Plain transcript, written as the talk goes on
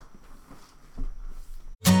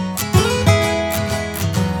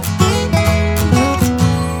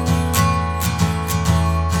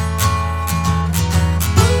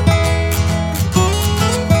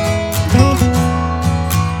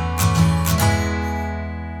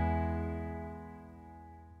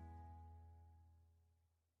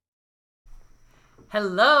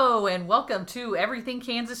Hello and welcome to Everything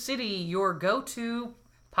Kansas City, your go-to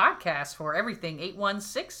podcast for everything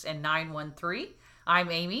 816 and 913. I'm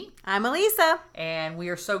Amy. I'm Elisa. And we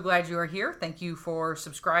are so glad you are here. Thank you for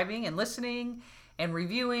subscribing and listening and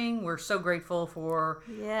reviewing. We're so grateful for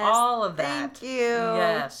all of that. Thank you.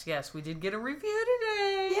 Yes. We did get a review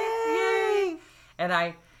today. Yay. And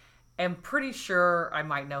I am pretty sure I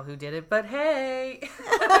might know who did it, but hey.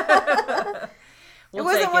 It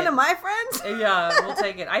wasn't one of my friends? Yeah, we'll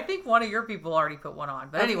take it. I think one of your people already put one on.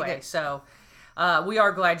 But anyway, good. so we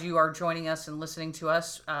are glad you are joining us and listening to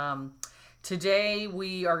us. Today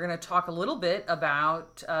we are going to talk a little bit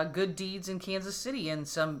about good deeds in Kansas City and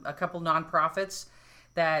a couple nonprofits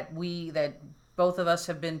that both of us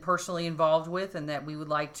have been personally involved with and that we would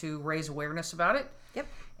like to raise awareness about it. Yep.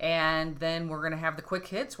 And then we're going to have the quick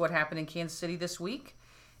hits, what happened in Kansas City this week.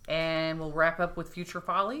 And we'll wrap up with Future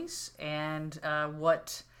Follies and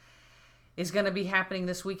what is going to be happening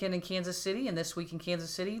this weekend in Kansas City and this week in Kansas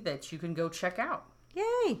City that you can go check out.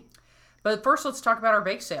 Yay. But first, let's talk about our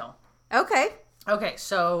bake sale. Okay,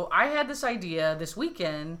 so I had this idea this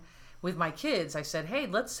weekend with my kids. I said, hey,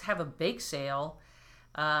 let's have a bake sale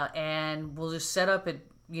and we'll just set up at,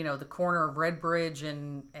 the corner of Red Bridge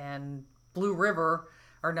and Blue River.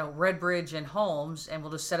 Red Bridge and Holmes, and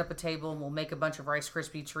we'll just set up a table and we'll make a bunch of Rice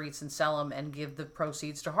Krispie treats and sell them and give the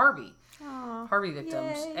proceeds to Harvey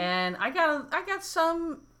victims. Yay. And I got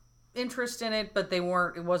some interest in it, but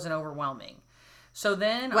it wasn't overwhelming. So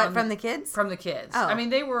then from the kids? From the kids. Oh. I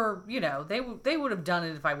mean, they were, they would have done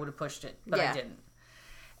it if I would have pushed it, but Yeah. I didn't.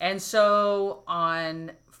 And so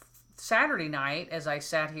on Saturday night, as I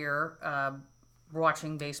sat here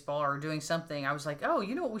watching baseball or doing something, I was like, oh,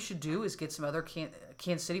 you know what we should do is get some other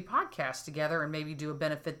Kansas City podcasts together and maybe do a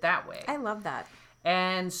benefit that way. I love that.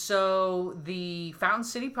 And so the Fountain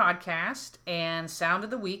City podcast and Sound of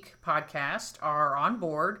the Week podcast are on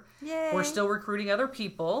board. Yay. We're still recruiting other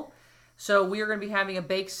people. So we are going to be having a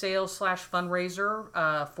bake sale /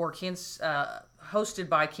 fundraiser for hosted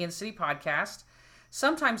by Kansas City Podcast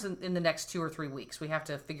sometimes in the next 2 or 3 weeks. We have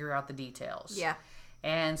to figure out the details. Yeah.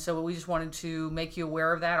 And so we just wanted to make you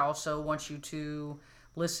aware of that. Also want you to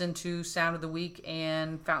listen to Sound of the Week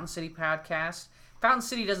and Fountain City Podcast. Fountain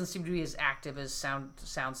City doesn't seem to be as active as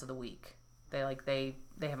Sounds of the Week. They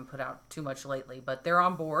haven't put out too much lately, but they're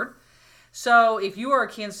on board. So if you are a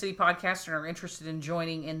Kansas City podcaster and are interested in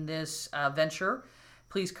joining in this venture,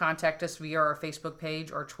 please contact us via our Facebook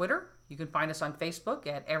page or Twitter. You can find us on Facebook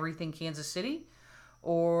at Everything Kansas City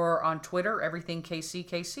or on Twitter, Everything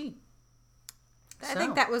KCKC. I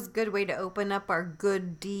think that was a good way to open up our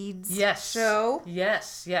good deeds show.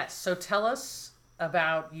 Yes. So tell us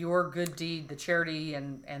about your good deed, the charity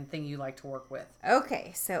and thing you like to work with.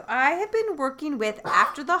 Okay, so I have been working with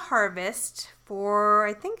After the Harvest for,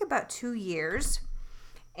 I think, about 2 years.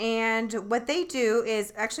 And what they do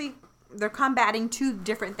is actually, they're combating 2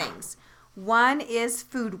 different things. One is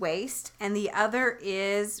food waste, and the other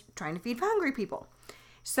is trying to feed hungry people.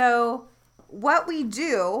 So what we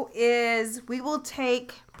do is we will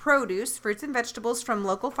take produce, fruits and vegetables from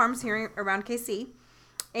local farms here around KC.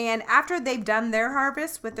 And after they've done their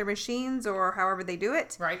harvest with their machines or however they do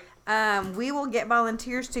it, right? We will get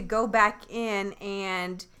volunteers to go back in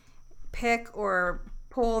and pick or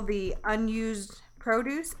pull the unused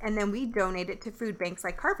produce, and then we donate it to food banks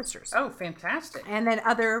like Harvesters. Oh, fantastic. And then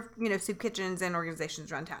other, soup kitchens and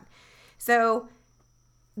organizations around town. So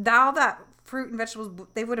all that fruit and vegetables,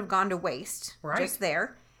 they would have gone to waste just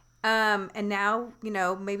there. And now,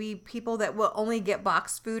 maybe people that will only get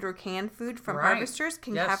boxed food or canned food from Harvesters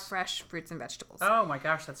can have fresh fruits and vegetables. Oh my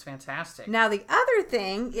gosh, that's fantastic. Now, the other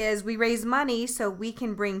thing is we raise money so we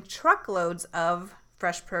can bring truckloads of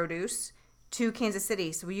fresh produce to Kansas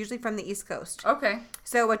City. So we usually from the East Coast. Okay.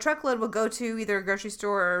 So a truckload will go to either a grocery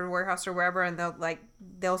store or a warehouse or wherever, and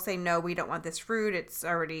they'll say, no, we don't want this fruit. It's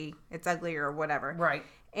ugly or whatever. Right.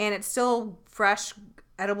 And it's still fresh,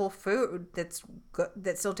 edible food that's good,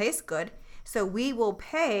 that still tastes good. So we will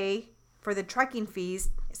pay for the trucking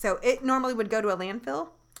fees. So it normally would go to a landfill.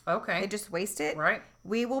 Okay. They just waste it. Right.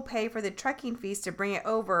 We will pay for the trucking fees to bring it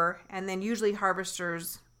over, and then usually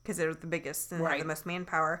Harvesters, because they're the biggest and have the most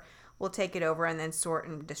manpower, will take it over and then sort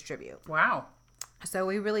and distribute. Wow. So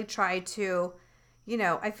we really try to,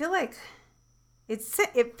 I feel like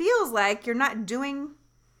it feels like you're not doing.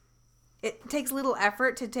 It takes little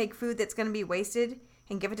effort to take food that's going to be wasted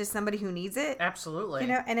and give it to somebody who needs it. Absolutely.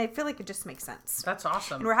 And I feel like it just makes sense. That's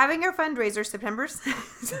awesome. And we're having our fundraiser September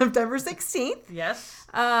 16th. Yes.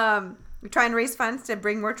 We're trying to raise funds to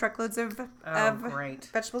bring more truckloads of great.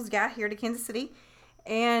 vegetables here to Kansas City.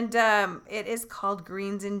 And it is called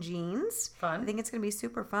Greens and Jeans. Fun. I think it's going to be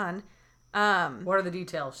super fun. What are the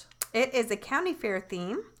details? It is a county fair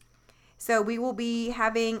theme. So we will be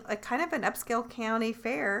having a kind of an upscale county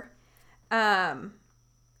fair. And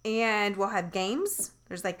we'll have games.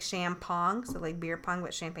 There's like champagne, so like beer pong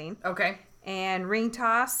with champagne. Okay. And ring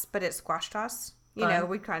toss, but it's squash toss. You Fun. know,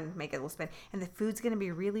 we try and make it a little spin. And the food's going to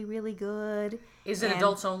be really, really good. Is it And-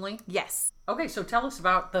 adults only? Yes. Okay, so tell us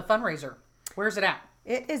about the fundraiser. Where's it at?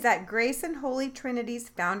 It is at Grace and Holy Trinity's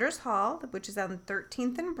Founders Hall, which is on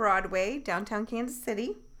 13th and Broadway, downtown Kansas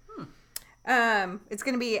City. It's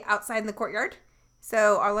going to be outside in the courtyard.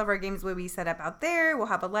 So all of our games will be set up out there. We'll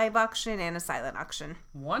have a live auction and a silent auction.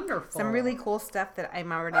 Wonderful. Some really cool stuff that I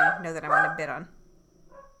already know that I want to bid on.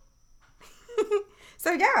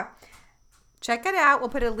 So yeah, check it out. We'll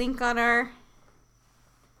put a link on our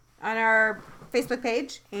Facebook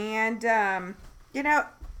page. And you know,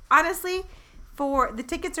 honestly, for the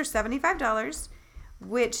tickets are $75,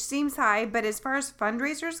 which seems high, but as far as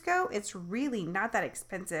fundraisers go, it's really not that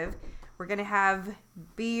expensive. We're gonna have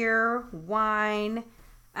beer, wine.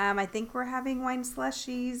 I think we're having wine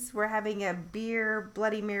slushies. We're having a beer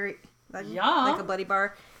Bloody Mary, like a Bloody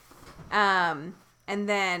Bar. And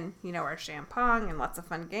then, you know, our champagne and lots of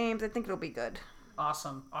fun games. I think it'll be good.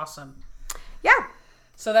 Awesome. Awesome. Yeah.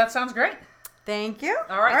 So that sounds great. Thank you.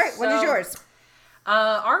 All right, What is so- yours?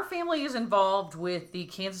 Our family is involved with the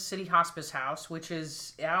Kansas City Hospice House, which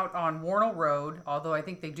is out on Warnell Road, although I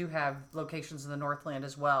think they do have locations in the Northland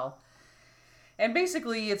as well. And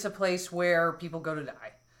basically, it's a place where people go to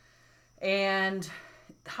die. And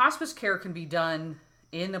hospice care can be done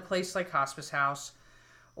in a place like Hospice House,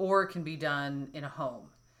 or it can be done in a home.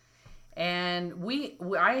 And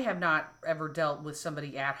I have not ever dealt with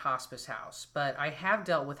somebody at Hospice House, but I have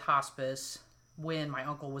dealt with hospice when my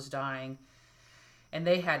uncle was dying, and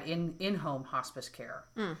they had in-home hospice care.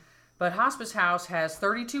 But Hospice House has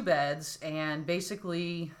 32 beds, and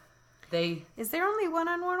basically Is there only one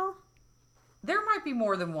on Warnell? there might be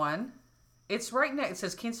more than one. It's right next. It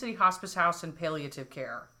says Kansas City Hospice House and Palliative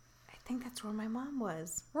Care. I think that's where my mom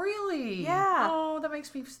was. Really? Yeah. Oh, that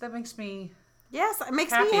makes me Yes, it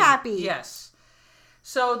makes me happy. Yes.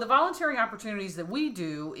 So the volunteering opportunities that we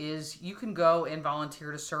do is you can go and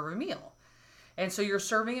volunteer to serve a meal. And so you're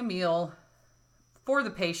serving a meal for the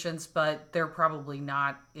patients, but they're probably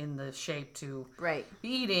not in the shape to Right. be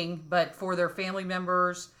eating, but for their family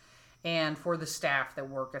members and for the staff that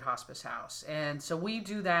work at Hospice House. And so we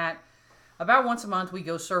do that about once a month. We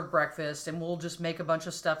go serve breakfast, and we'll just make a bunch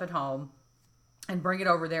of stuff at home and bring it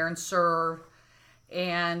over there and serve.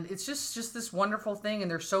 And it's just this wonderful thing, and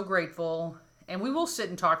they're so grateful. And we will sit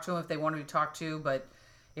and talk to them if they want to be talked to, but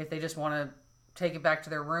if they just want to take it back to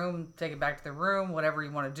their room, take it back to their room, whatever you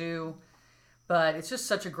want to do. But it's just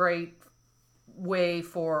such a great way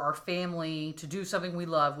for our family to do something we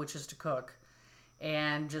love, which is to cook,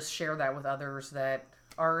 and just share that with others that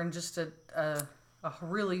are in just a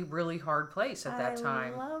really, really hard place at that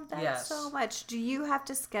time. I love that Yes. so much. Do you have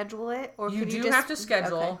to schedule it, or You could do just have to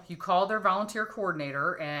schedule. Okay. You call their volunteer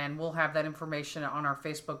coordinator, and we'll have that information on our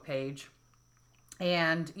Facebook page.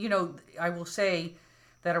 And, you know, I will say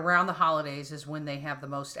that around the holidays is when they have the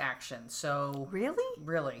most action. So,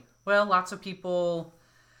 Really? well, lots of people,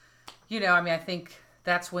 you know, I mean, I think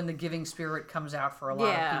that's when the giving spirit comes out for a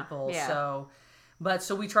lot of people. Yeah.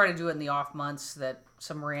 So we try to do it in the off months that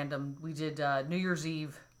some random, we did New Year's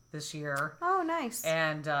Eve this year. Oh, nice.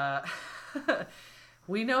 And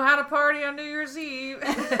we know how to party on New Year's Eve.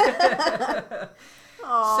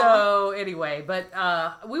 So anyway, but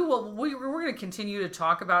we're going to continue to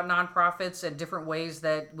talk about nonprofits and different ways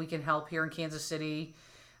that we can help here in Kansas City.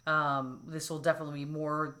 This will definitely be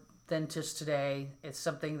more than just today. It's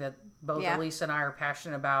something that both Elisa and I are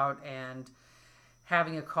passionate about, and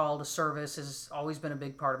having a call to service has always been a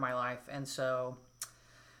big part of my life. And so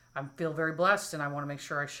I feel very blessed, and I want to make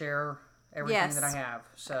sure I share everything that I have.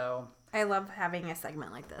 So I love having a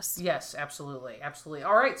segment like this. yes, absolutely. Absolutely.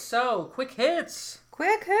 All right. So quick hits.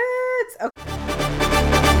 Quick hits.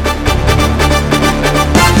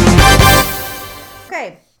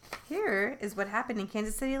 Okay. Here is what happened in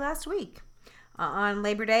Kansas City last week. On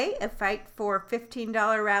Labor Day, a Fight for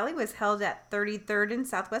 $15 rally was held at 33rd and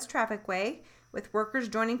Southwest Traffic Way, with workers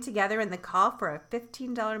joining together in the call for a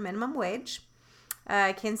 $15 minimum wage.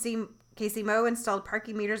 Casey Moe installed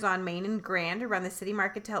parking meters on Main and Grand around the city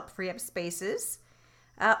market to help free up spaces.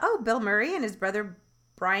 Bill Murray and his brother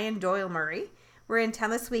Brian Doyle Murray were in town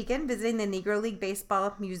this weekend visiting the Negro League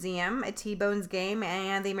Baseball Museum, a T-Bones game,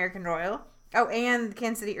 and the American Royal. Oh, and the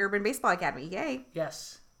Kansas City Urban Baseball Academy. Yay.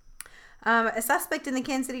 Yes. A suspect in the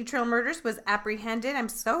Kansas City Trail murders was apprehended. I'm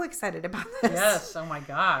so excited about this. Yes. Oh my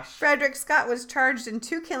gosh. Frederick Scott was charged in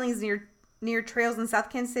 2 killings near near trails in South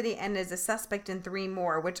Kansas City and is a suspect in 3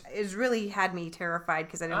 more, which is really had me terrified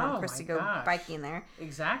because I didn't want Chris to go biking there.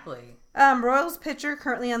 Exactly. Royals pitcher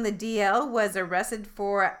currently on the DL was arrested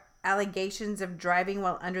for allegations of driving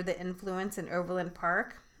while under the influence in Overland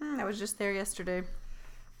Park. I was just there yesterday.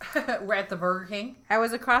 We're at the Burger King. I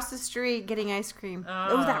was across the street getting ice cream.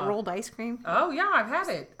 That rolled ice cream. Oh yeah, I've had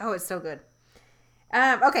it. Oh, it's so good.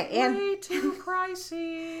 Okay, and way too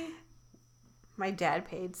pricey. My dad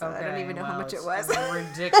paid, so I don't even know how much it was.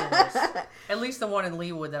 Ridiculous. At least the one in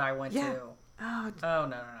Leawood that I went to. Oh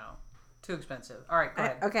no. Too expensive. All right, go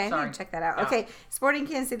ahead. Okay, Sorry. I need to check that out. Yeah. Okay, Sporting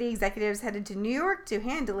Kansas City executives headed to New York to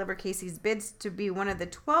hand deliver Casey's bids to be one of the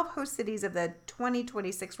 12 host cities of the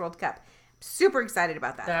 2026 World Cup. Super excited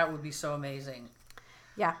about that. That would be so amazing.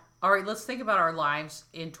 Yeah. All right, let's think about our lives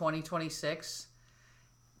in 2026.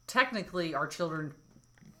 Technically, our children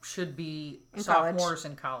should be In sophomores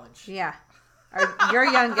in college. Yeah. Your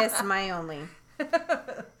youngest, my only. I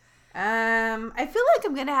feel like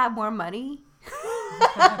I'm gonna have more money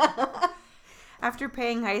after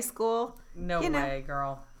paying high school. No way,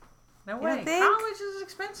 girl. No way. think? College is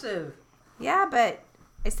expensive. Yeah, but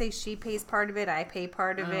I say she pays part of it, I pay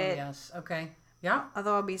part of it. Yes. Okay. Yeah.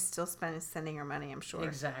 Although I'll be still sending her money, I'm sure.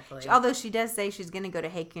 Exactly. Although she does say she's going to go to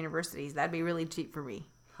Hake University. That'd be really cheap for me.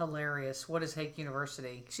 Hilarious. What is Hake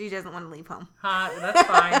University? She doesn't want to leave home. That's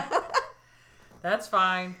fine. That's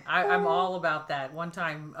fine. I'm all about that. One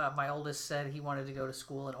time, my oldest said he wanted to go to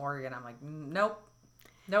school in Oregon. I'm like, nope,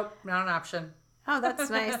 not an option. Oh, that's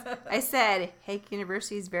nice. I said, Hake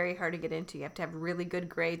University is very hard to get into. You have to have really good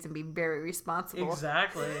grades and be very responsible.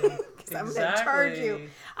 Exactly. Because I'm going to charge you.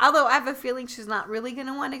 Although I have a feeling she's not really going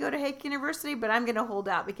to want to go to Hake University, but I'm going to hold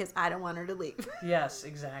out because I don't want her to leave. Yes,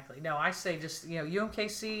 exactly. No, I say just,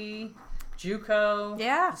 UMKC, JUCO.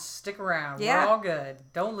 Yeah. Stick around. Yeah. We're all good.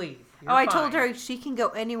 Don't leave. You're I fine. told her she can go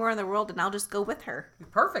anywhere in the world and I'll just go with her.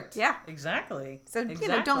 Perfect. Yeah. Exactly. So,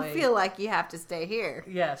 don't feel like you have to stay here.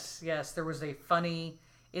 Yes. There was a funny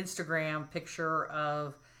Instagram picture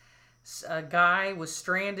of a guy was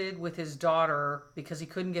stranded with his daughter because he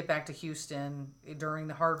couldn't get back to Houston during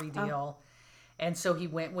the Harvey deal. And so he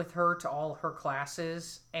went with her to all her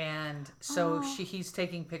classes. And so he's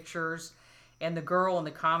taking pictures. And the girl in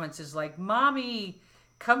the comments is like, Mommy,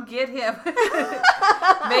 come get him.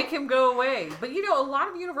 Make him go away. But, a lot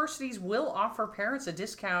of universities will offer parents a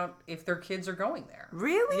discount if their kids are going there.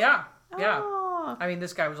 Really? Yeah. Oh. I mean,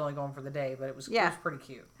 this guy was only going for the day, but it was pretty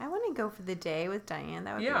cute. I want to go for the day with Diane.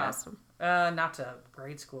 That would be awesome. Not to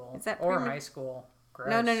grade school. Is that or high school.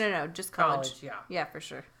 Gross. No. Just college. Yeah. Yeah, for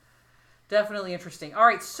sure. Definitely interesting. All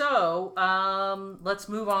right, so let's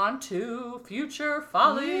move on to Future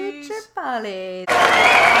Follies. Future Follies.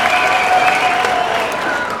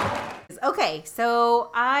 Okay,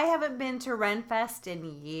 so I haven't been to Renfest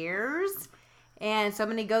in years. And so I'm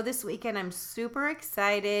going to go this weekend. I'm super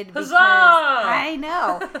excited. Huzzah! I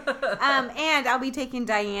know. And I'll be taking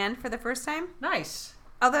Diane for the first time. Nice.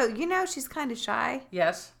 Although, she's kind of shy.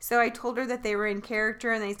 Yes. So I told her that they were in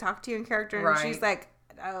character and they talked to you in character. And right. She's like,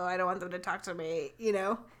 oh, I don't want them to talk to me,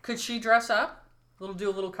 Could she dress up? Do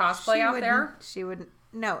a little cosplay out there? She wouldn't.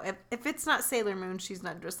 No, if it's not Sailor Moon, she's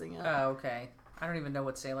not dressing up. Oh, okay. I don't even know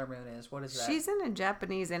what Sailor Moon is. What is that? She's in a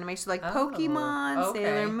Japanese animation, like Pokemon, okay.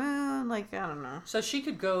 Sailor Moon, I don't know. So she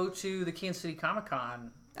could go to the Kansas City Comic Con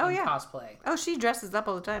cosplay. Oh, she dresses up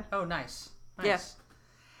all the time. Oh, nice. Yes.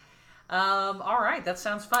 All right, that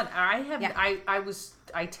sounds fun.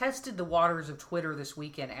 I tested the waters of Twitter this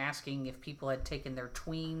weekend, asking if people had taken their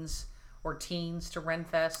tweens or teens to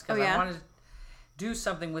Renfest because I wanted to do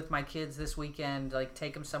something with my kids this weekend, like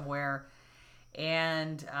take them somewhere,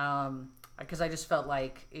 and because I just felt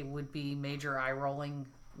like it would be major eye rolling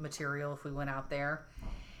material if we went out there.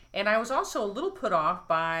 And I was also a little put off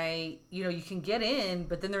by, you can get in,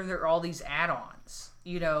 but then there are all these add-ons,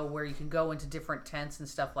 where you can go into different tents and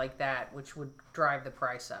stuff like that, which would drive the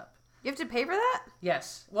price up. You have to pay for that?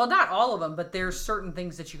 Yes. Well, not all of them, but there's certain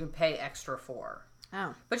things that you can pay extra for.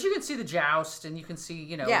 Oh. But you can see the joust and you can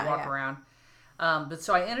see, walk around. But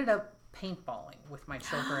so I ended up paintballing with my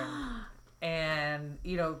children. And,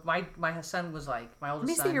 my son was like, my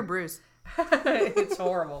oldest son. Let me see your bruise. It's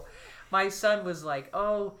horrible. My son was like,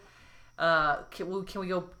 can we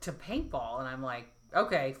go to paintball? And I'm like,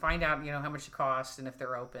 okay, find out, how much it costs and if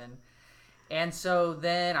they're open. And so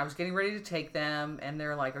then I was getting ready to take them and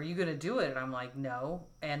they're like, are you going to do it? And I'm like, no.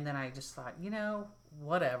 And then I just thought,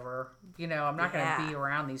 whatever, I'm not going to be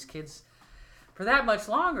around these kids for that much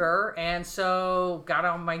longer. And so got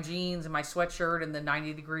on my jeans and my sweatshirt in the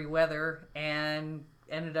 90-degree weather and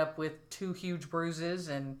ended up with 2 huge bruises,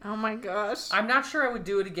 and Oh my gosh. I'm not sure I would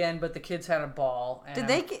do it again, but the kids had a ball. And Did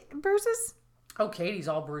they get bruises? Oh, Katie's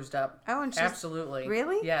all bruised up. Oh, and she's... Absolutely.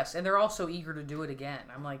 Really? Yes, and they're all so eager to do it again.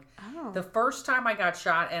 I'm like, Oh. the first time I got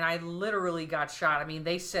shot, and I literally got shot. I mean,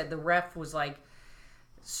 they said the ref was like,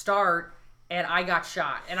 start, and I got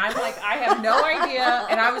shot. And I'm like, I have no idea.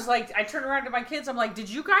 And I was like, I turned around to my kids. I'm like, did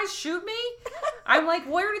you guys shoot me? I'm like,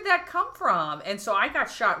 where did that come from? And so I got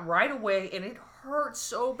shot right away, and it hurt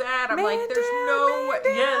so bad. I'm like, there's no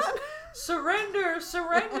way. Yes,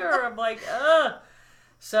 surrender. I'm like, ugh.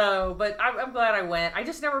 So, but I'm glad I went. I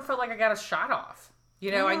just never felt like I got a shot off.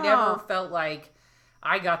 You know, I never felt like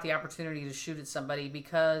I got the opportunity to shoot at somebody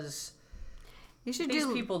because You should these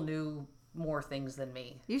people knew more things than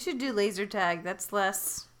me. You should do laser tag. That's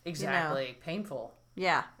less Exactly. Painful.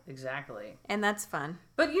 Yeah. Exactly. And that's fun.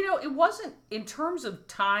 But, you know, it wasn't, in terms of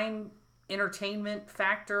time, entertainment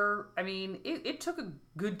factor, I mean, it took a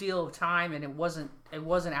good deal of time, and it wasn't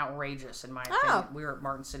outrageous, in my opinion. We were at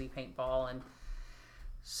Martin City Paintball, and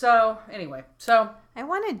so, anyway. I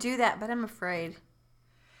want to do that, but I'm afraid.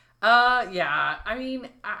 Yeah. I mean,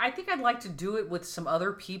 I think I'd like to do it with some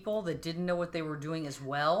other people that didn't know what they were doing as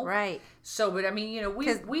well. Right. So, but I mean, you know,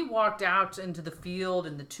 we walked out into the field,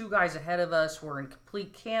 and the 2 guys ahead of us were in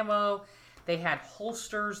complete camo. They had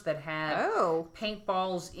holsters that had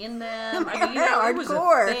paintballs in them. I mean, you know, it was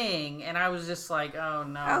a thing, and I was just like, oh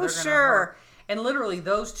no, they're gonna hurt. And literally,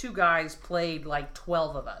 those 2 guys played like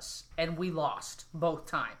 12 of us, and we lost both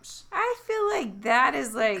times. I feel like that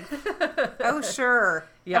is like, oh sure.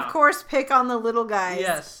 Yeah. Of course, pick on the little guys.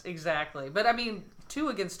 Yes, exactly. But I mean, 2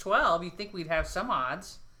 against 12, you'd think we'd have some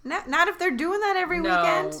odds. Not if they're doing that every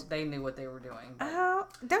weekend. No, they knew what they were doing. Oh,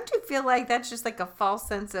 don't you feel like that's just like a false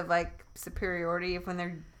sense of like superiority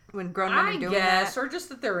when grown men are doing that? I guess, or just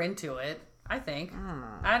that they're into it. I think.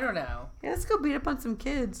 I don't know. Yeah, let's go beat up on some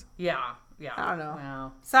kids. Yeah. I don't know.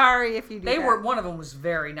 Well, sorry if you do that. One of them was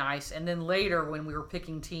very nice, and then later when we were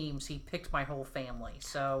picking teams, he picked my whole family.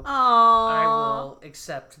 So Aww. I will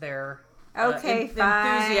accept their fine.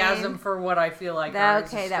 enthusiasm for what I feel like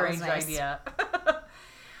is a strange idea.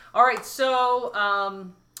 All right, so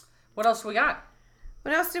what else we got?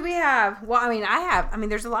 What else do we have? Well, I mean,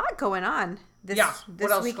 there's a lot going on this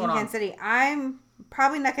week in Kansas City. I'm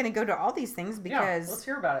probably not going to go to all these things because let's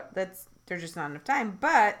hear about it. There's just not enough time.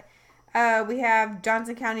 But we have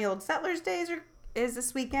Johnson County Old Settlers Days is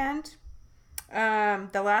this weekend.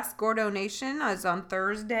 The last Gore donation is on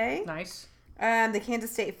Thursday. Nice. The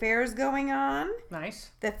Kansas State Fair is going on.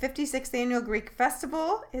 Nice. The 56th Annual Greek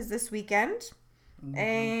Festival is this weekend. Mm-hmm.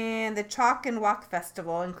 And the Chalk and Walk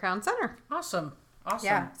Festival in Crown Center. Awesome.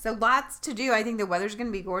 Yeah, so lots to do. I think the weather's going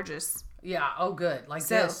to be gorgeous. Yeah, oh good. Like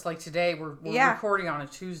today, we're recording on a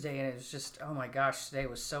Tuesday, and it was just, oh my gosh, today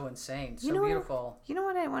was so insane. So beautiful. You know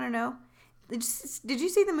what I want to know? Did you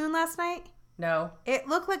see the moon last night? No. It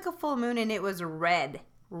looked like a full moon, and it was red.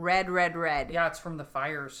 Red. Yeah, it's from the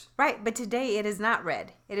fires. Right, but today it is not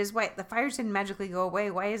red. It is white. The fires didn't magically go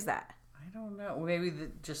away. Why is that? I don't know. Maybe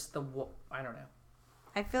I don't know.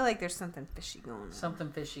 I feel like there's something fishy going on.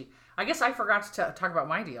 Something fishy. I guess I forgot to talk about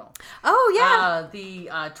my deal. Oh, yeah. The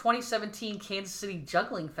 2017 Kansas City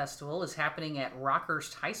Juggling Festival is happening at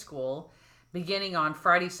Rockhurst High School, beginning on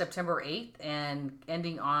Friday, September 8th, and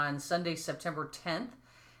ending on Sunday, September 10th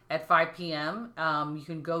at 5 p.m. You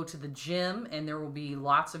can go to the gym, and there will be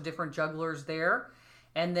lots of different jugglers there.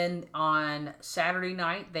 And then on Saturday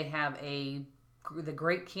night, they have the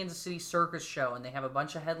Great Kansas City Circus Show, and they have a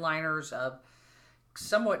bunch of headliners of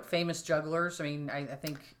somewhat famous jugglers. I mean, I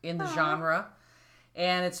think in the genre.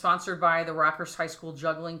 And it's sponsored by the Rockhurst High School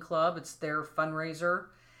Juggling Club. It's their fundraiser.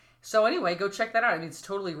 So anyway, go check that out. I mean, it's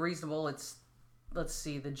totally reasonable. Let's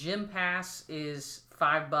see, the gym pass is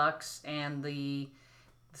 $5 and the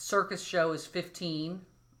circus show is $15.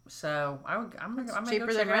 So I'm gonna go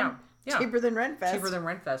check it out. Yeah. Cheaper than Renfest. Cheaper than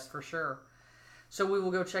Renfest for sure. So we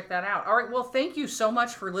will go check that out. All right. Well, thank you so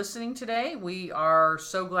much for listening today. We are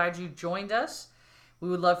so glad you joined us. We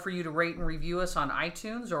would love for you to rate and review us on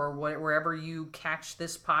iTunes or wherever you catch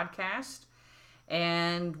this podcast.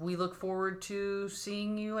 And we look forward to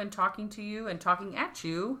seeing you and talking to you and talking at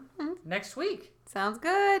you next week. Sounds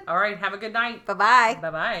good. All right. Have a good night. Bye-bye.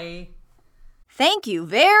 Bye-bye. Thank you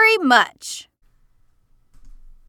very much.